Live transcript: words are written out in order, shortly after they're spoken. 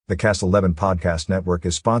The Cast 11 Podcast Network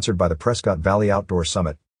is sponsored by the Prescott Valley Outdoor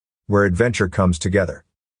Summit, where adventure comes together.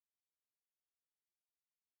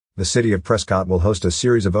 The City of Prescott will host a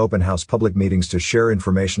series of open house public meetings to share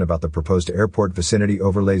information about the proposed Airport Vicinity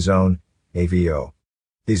Overlay Zone, AVO.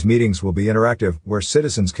 These meetings will be interactive, where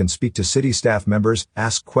citizens can speak to city staff members,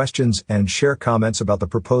 ask questions, and share comments about the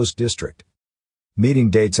proposed district. Meeting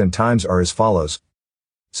dates and times are as follows: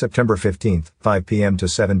 September 15th, 5 p.m. to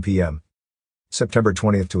 7 p.m. September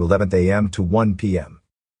 20th to 11th a.m. to 1 p.m.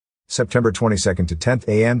 September 22nd to 10th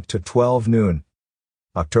a.m. to 12 noon.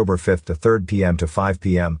 October 5th to 3rd p.m. to 5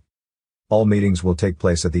 p.m. All meetings will take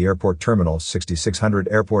place at the airport terminal, 6600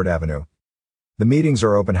 Airport Avenue. The meetings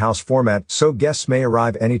are open house format, so guests may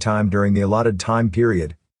arrive anytime during the allotted time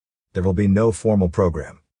period. There will be no formal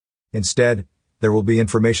program. Instead, there will be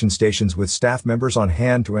information stations with staff members on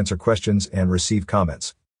hand to answer questions and receive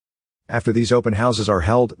comments. After these open houses are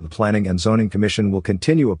held, the Planning and Zoning Commission will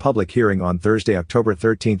continue a public hearing on Thursday, October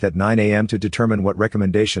 13th at 9 a.m. to determine what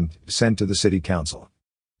recommendation to send to the City Council.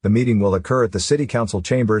 The meeting will occur at the City Council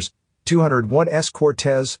Chambers, 201 S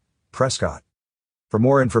Cortez, Prescott. For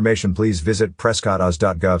more information, please visit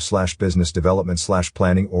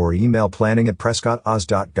prescottoz.gov/businessdevelopment/planning or email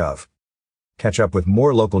planning@prescottoz.gov. Catch up with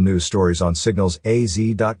more local news stories on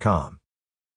signalsaz.com.